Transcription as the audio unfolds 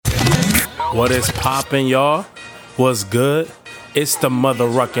What is poppin', y'all? What's good? It's the Mother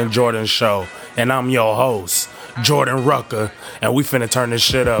Ruckin' Jordan Show, and I'm your host, Jordan Rucker, and we finna turn this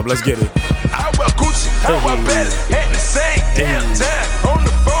shit up. Let's get it. I wear Gucci, I wear Belly, at the same damn time. On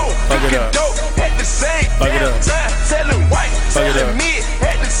the phone, cooking dope, at the same damn time. Selling white, selling mid,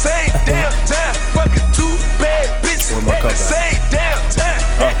 at the same damn time. Fucking two bad bitches, at the same damn time.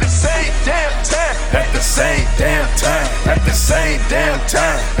 At the same damn time. At the same damn time. At the same damn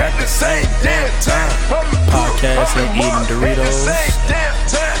time. At the same damn time. Podcast and eating Doritos.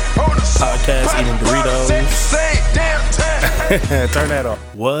 Podcast eating Doritos. Turn that off.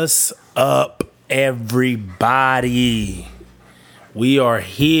 What's up, everybody? We are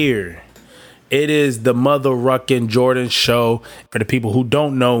here. It is the Mother Ruckin' Jordan Show. For the people who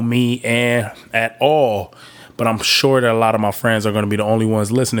don't know me and at all, but I'm sure that a lot of my friends are going to be the only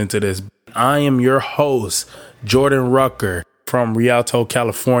ones listening to this. I am your host, Jordan Rucker, from Rialto,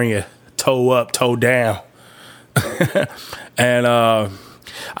 California. Toe up, toe down. And I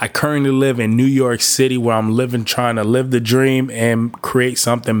currently live in New York City, where I'm trying to live the dream and create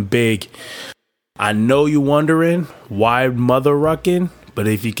something big. I know you're wondering why Mother Ruckin', but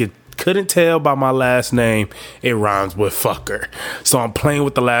if you couldn't tell by my last name, it rhymes with fucker. So I'm playing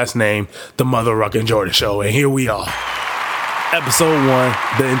with the last name, the Mother Ruckin' Jordan Show, and here we are. Episode 1,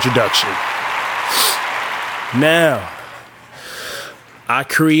 the introduction. Now, I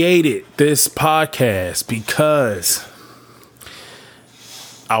created this podcast because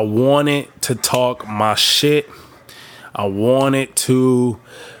I wanted to talk my shit. I wanted to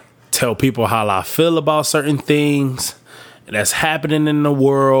tell people how I feel about certain things that's happening in the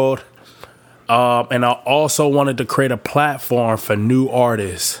world. And I also wanted to create a platform for new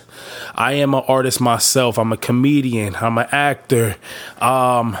artists. I am an artist myself. I'm a comedian. I'm an actor.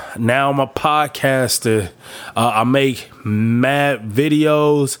 Now I'm a podcaster. I make mad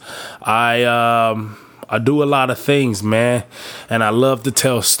videos. I do a lot of things, man. And I love to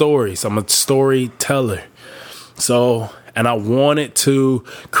tell stories. I'm a storyteller. And I wanted to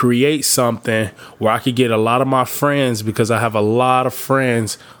create something where I could get a lot of my friends, because I have a lot of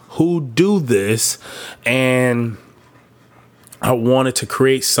friends who do this, and I wanted to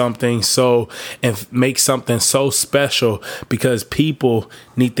create something and make something so special, because people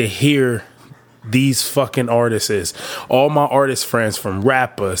need to hear these fucking artists. All my artist friends, from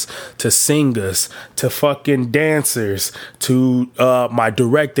rappers to singers to fucking dancers to my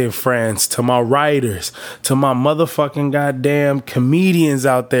directing friends to my writers to my motherfucking goddamn comedians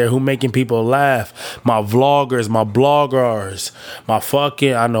out there who making people laugh, my vloggers, my bloggers, my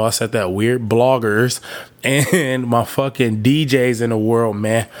fucking, I know I said that weird, bloggers, and my fucking DJs in the world,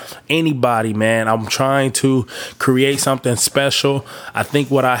 man. Anybody, man. I'm trying to create something special. I think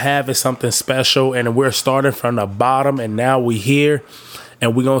what I have is something special, and we're starting from the bottom, and now we here,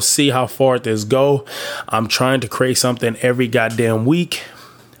 and we're gonna see how far this go. I'm trying to create something every goddamn week.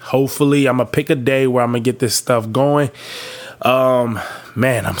 Hopefully, I'm gonna pick a day where I'm gonna get this stuff going.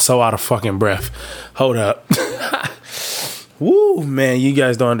 Man, I'm so out of fucking breath. Hold up. Woo, man, you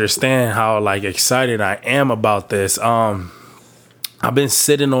guys don't understand how excited I am about this. I've been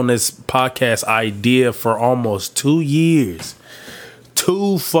sitting on this podcast idea for almost 2 years.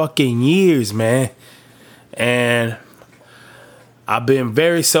 2 fucking years, man. And I've been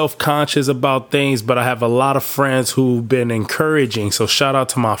very self-conscious about things, but I have a lot of friends who've been encouraging. So shout out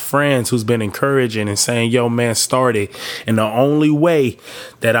to my friends who's been encouraging and saying, yo, man, start it. And the only way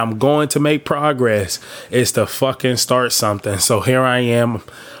that I'm going to make progress is to fucking start something. So here I am.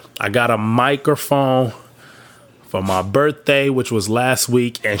 I got a microphone for my birthday, which was last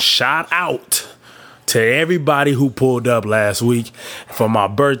week. And shout out to everybody who pulled up last week for my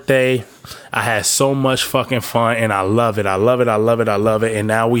birthday. I had so much fucking fun, and I love it. I love it. I love it. I love it. And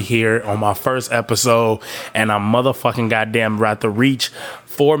now we here on my first episode, and I'm motherfucking goddamn about to reach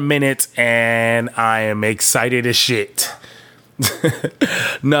 4 minutes, and I am excited as shit.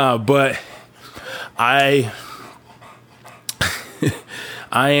 Nah, but I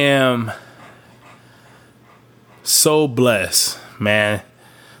am so blessed, man,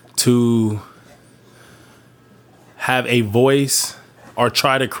 to have a voice, or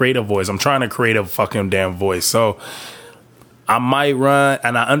try to create a voice. I'm trying to create a fucking damn voice. So I might run,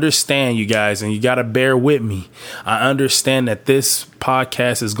 and I understand, you guys, and you got to bear with me. I understand that this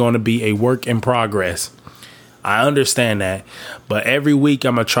podcast is going to be a work in progress. I understand that. But every week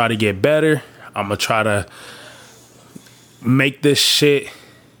I'm going to try to get better. I'm going to try to make this shit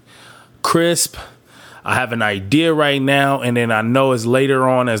crisp. I have an idea right now, and then I know as later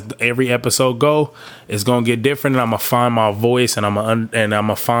on, as every episode go, it's gonna get different. And I'm gonna find my voice, and I'm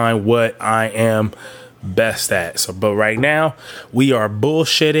gonna find what I am best at. So, but right now we are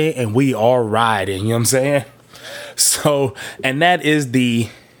bullshitting and we are riding, you know what I'm saying? So, and that is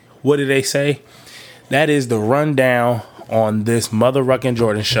what did they say? That is the rundown on this motherfucking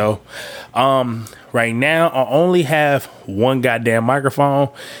Jordan show. Right now I only have one goddamn microphone.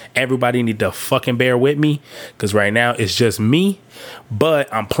 Everybody need to fucking bear with me, because right now it's just me,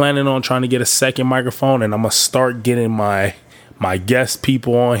 but I'm planning on trying to get a second microphone, and I'm gonna start getting my guest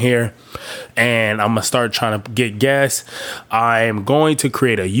people on here, and I'm gonna start trying to get guests. I am going to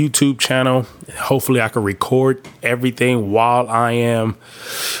create a YouTube channel. Hopefully I can record everything while I am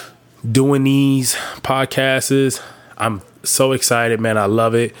doing these podcasts. I'm so excited, man. I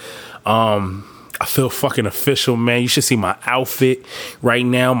love it. I feel fucking official, man. You should see my outfit right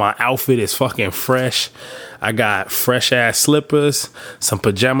now. My outfit is fucking fresh. I got fresh ass slippers, some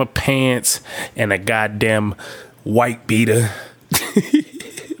pajama pants, and a goddamn white beater.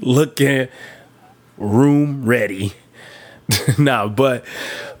 Looking room ready. Nah, but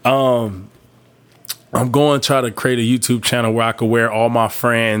I'm going to try to create a YouTube channel where I can wear all my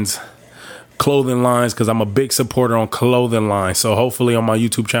friends' clothing lines, because I'm a big supporter on clothing lines. So hopefully on my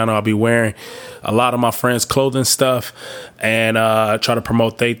YouTube channel I'll be wearing a lot of my friends' clothing stuff, and try to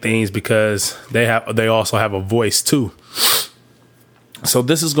promote their things, because they also have a voice too. So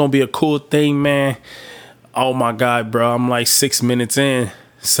this is gonna be a cool thing, man. Oh my God, bro, I'm like 6 minutes in.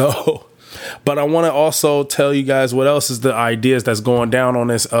 So, but I want to also tell you guys what else is the ideas that's going down on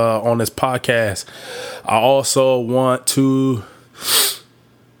this podcast. I also want to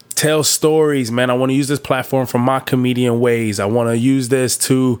tell stories, man. I want to use this platform for my comedian ways. I want to use this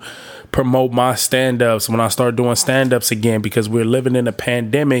to promote my stand-ups when I start doing stand-ups again, because we're living in a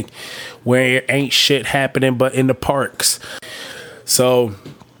pandemic where ain't shit happening but in the parks. So,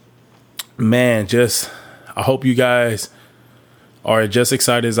 man, I hope you guys are just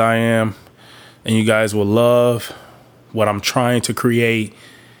excited as I am, and you guys will love what I'm trying to create.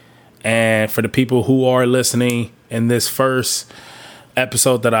 And for the people who are listening in this first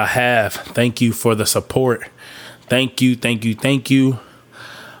episode that I have, thank you for the support. Thank you.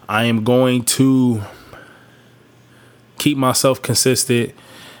 I am going to keep myself consistent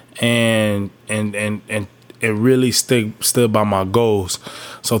and really stood by my goals.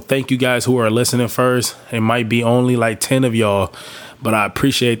 So thank you guys who are listening first. It might be only like 10 of y'all, but I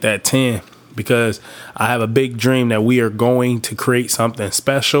appreciate that 10, because I have a big dream that we are going to create something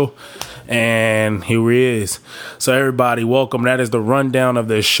special, and here it is. So everybody, welcome. That is the rundown of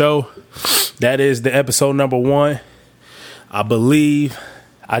this show. That is the episode number 1. I believe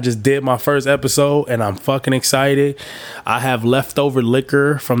I just did my first episode, and I'm fucking excited. I have leftover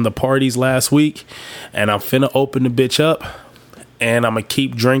liquor from the parties last week, and I'm finna open the bitch up, and I'm gonna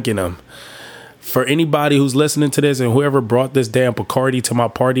keep drinking them. For anybody who's listening to this and whoever brought this damn Bacardi to my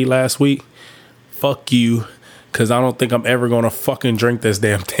party last week, fuck you, because I don't think I'm ever gonna fucking drink this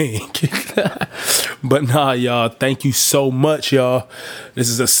damn thing. But nah, y'all, thank you so much, y'all. This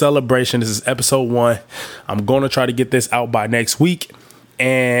is a celebration. This is episode 1. I'm gonna try to get this out by next week.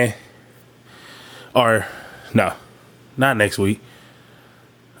 Not next week.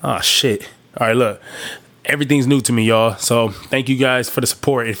 Oh shit. All right, look, everything's new to me, y'all. So thank you guys for the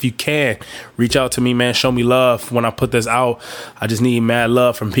support. If you can, reach out to me, man. Show me love when I put this out. I just need mad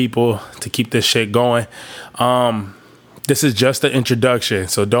love from people to keep this shit going. This is just the introduction,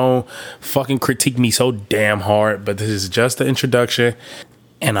 so don't fucking critique me so damn hard, but this is just the introduction,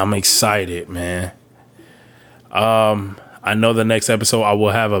 and I'm excited, man. I know the next episode I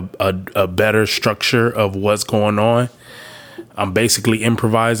will have a better structure of what's going on. I'm basically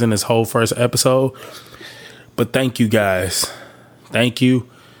improvising this whole first episode. But thank you guys. Thank you.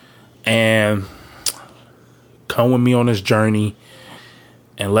 And come with me on this journey.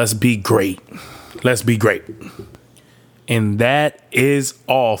 And let's be great. Let's be great. And that is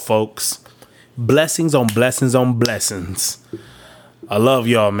all, folks. Blessings on blessings on blessings. I love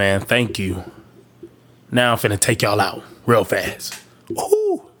y'all, man. Thank you. Now I'm finna take y'all out real fast.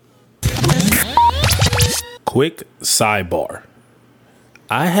 Ooh. Quick sidebar.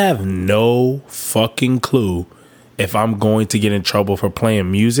 I have no fucking clue if I'm going to get in trouble for playing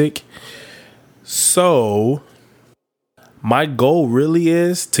music. So my goal really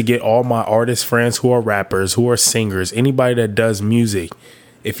is to get all my artist friends who are rappers, who are singers, anybody that does music.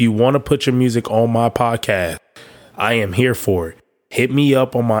 If you want to put your music on my podcast, I am here for it. Hit me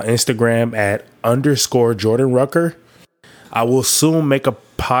up on my Instagram at _Jordan Rucker. I will soon make a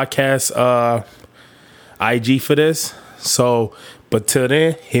podcast IG for this. So, but till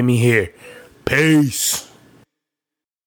then, hit me here. Peace.